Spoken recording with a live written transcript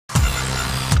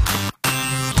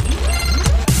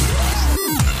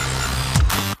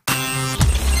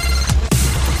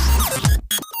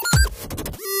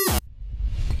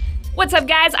What's up,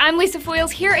 guys? I'm Lisa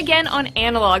Foyles here again on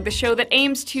Analog, the show that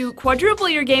aims to quadruple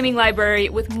your gaming library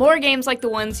with more games like the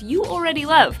ones you already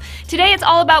love. Today it's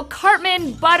all about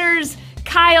Cartman, Butters,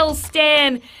 Kyle,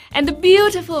 Stan, and the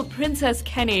beautiful Princess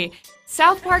Kenny.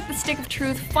 South Park: The Stick of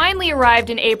Truth finally arrived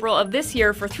in April of this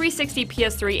year for 360,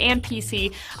 PS3, and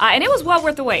PC, and it was well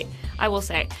worth the wait, I will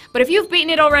say. But if you've beaten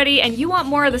it already and you want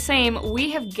more of the same,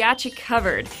 we have got you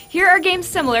covered. Here are games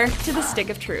similar to The Stick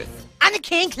of Truth. I'm the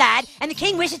king, Clyde, and the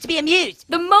king wishes to be amused.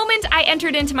 The moment I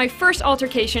entered into my first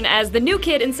altercation as the new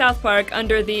kid in South Park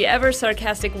under the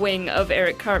ever-sarcastic wing of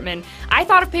Eric Cartman, I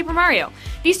thought of Paper Mario.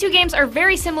 These two games are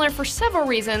very similar for several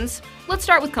reasons. Let's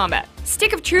start with combat.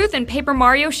 Stick of Truth and Paper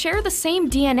Mario share the same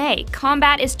DNA.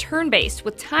 Combat is turn-based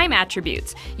with time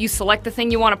attributes. You select the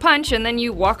thing you want to punch and then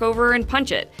you walk over and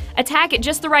punch it. Attack at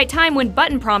just the right time when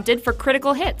button prompted for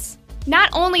critical hits.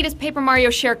 Not only does Paper Mario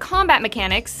share combat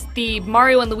mechanics, the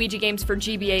Mario and Luigi games for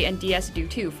GBA and DS do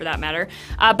too, for that matter,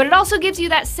 but it also gives you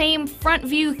that same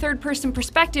front-view, third-person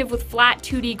perspective with flat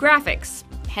 2D graphics,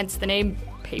 hence the name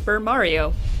Paper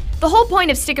Mario. The whole point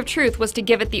of Stick of Truth was to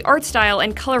give it the art style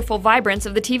and colorful vibrance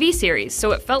of the TV series, so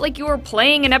it felt like you were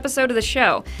playing an episode of the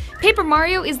show. Paper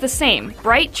Mario is the same,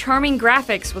 bright, charming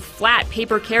graphics with flat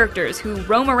paper characters who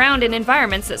roam around in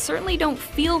environments that certainly don't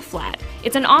feel flat.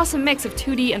 It's an awesome mix of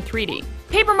 2D and 3D.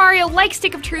 Paper Mario, like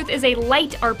Stick of Truth, is a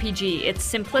light RPG.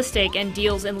 It's simplistic and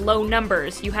deals in low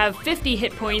numbers. You have 50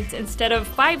 hit points instead of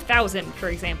 5,000, for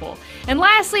example. And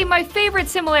lastly, my favorite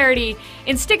similarity,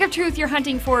 in Stick of Truth you're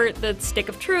hunting for the Stick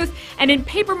of Truth, and in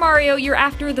Paper Mario you're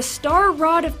after the Star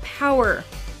Rod of Power.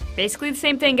 Basically the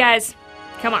same thing, guys.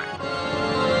 Come on.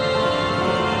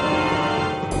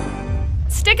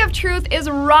 Stick of Truth is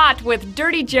wrought with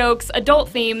dirty jokes, adult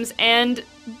themes, and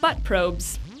butt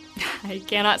probes. I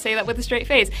cannot say that with a straight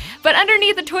face. But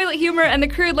underneath the toilet humor and the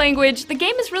crude language, the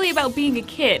game is really about being a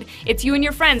kid. It's you and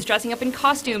your friends dressing up in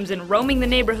costumes and roaming the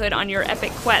neighborhood on your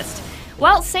epic quest.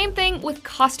 Well, same thing with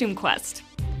Costume Quest.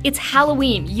 It's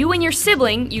Halloween. You and your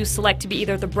sibling, you select to be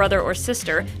either the brother or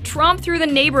sister, tromp through the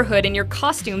neighborhood in your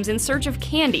costumes in search of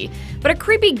candy. But a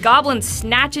creepy goblin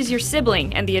snatches your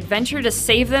sibling, and the adventure to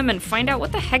save them and find out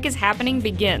what the heck is happening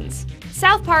begins.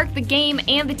 South Park, the game,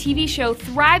 and the TV show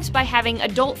thrives by having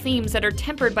adult themes that are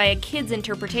tempered by a kid's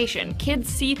interpretation. Kids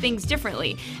see things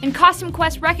differently, and Costume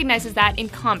Quest recognizes that in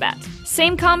combat.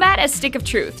 Same combat as Stick of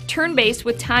Truth, turn-based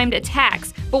with timed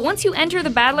attacks, but once you enter the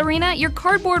battle arena, your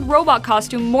cardboard robot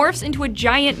costume morphs into a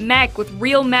giant mech with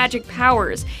real magic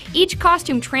powers. Each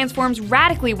costume transforms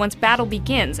radically once battle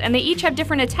begins, and they each have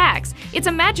different attacks. It's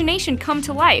imagination come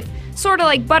to life, sorta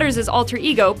like Butters' alter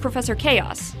ego, Professor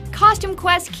Chaos. Costume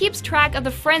Quest keeps track of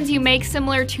the friends you make,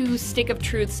 similar to Stick of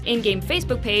Truth's in-game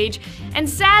Facebook page, and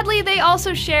sadly they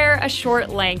also share a short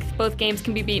length. Both games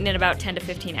can be beaten in about 10 to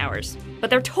 15 hours. But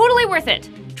they're totally worth it,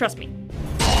 trust me.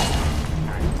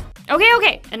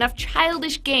 Okay, enough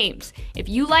childish games. If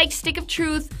you like Stick of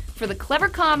Truth for the clever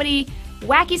comedy,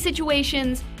 wacky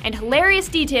situations, and hilarious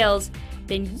details,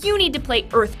 then you need to play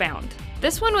Earthbound.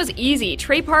 This one was easy.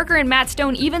 Trey Parker and Matt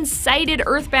Stone even cited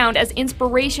Earthbound as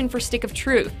inspiration for Stick of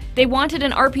Truth. They wanted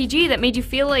an RPG that made you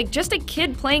feel like just a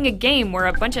kid playing a game where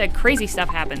a bunch of crazy stuff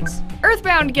happens.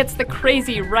 Earthbound gets the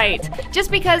crazy right.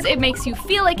 Just because it makes you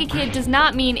feel like a kid does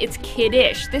not mean it's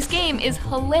kiddish. This game is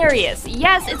hilarious.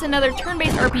 Yes, it's another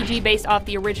turn-based RPG based off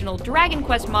the original Dragon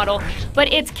Quest model,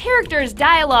 but its characters,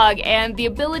 dialogue, and the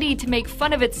ability to make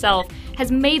fun of itself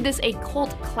has made this a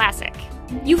cult classic.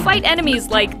 You fight enemies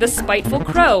like the Spiteful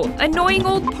Crow, Annoying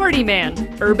Old Party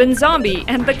Man, Urban Zombie,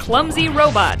 and the Clumsy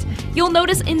Robot. You'll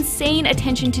notice insane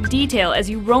attention to detail as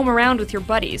you roam around with your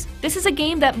buddies. This is a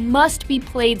game that must be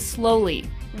played slowly.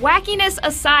 Wackiness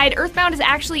aside, Earthbound is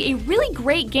actually a really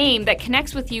great game that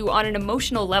connects with you on an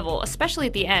emotional level, especially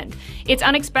at the end. It's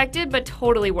unexpected, but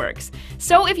totally works.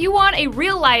 So if you want a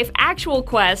real-life, actual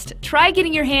quest, try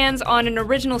getting your hands on an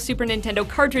original Super Nintendo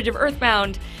cartridge of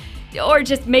Earthbound, or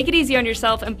just make it easy on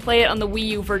yourself and play it on the Wii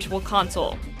U Virtual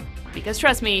Console. Because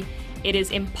trust me, it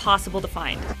is impossible to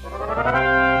find.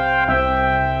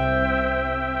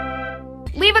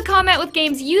 Leave a comment with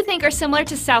games you think are similar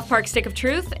to South Park: Stick of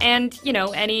Truth, and, you know,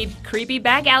 any creepy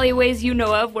back alleyways you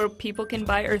know of where people can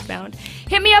buy Earthbound.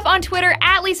 Hit me up on Twitter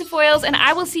 @Lisa Foyles, and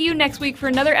I will see you next week for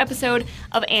another episode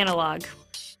of Analog.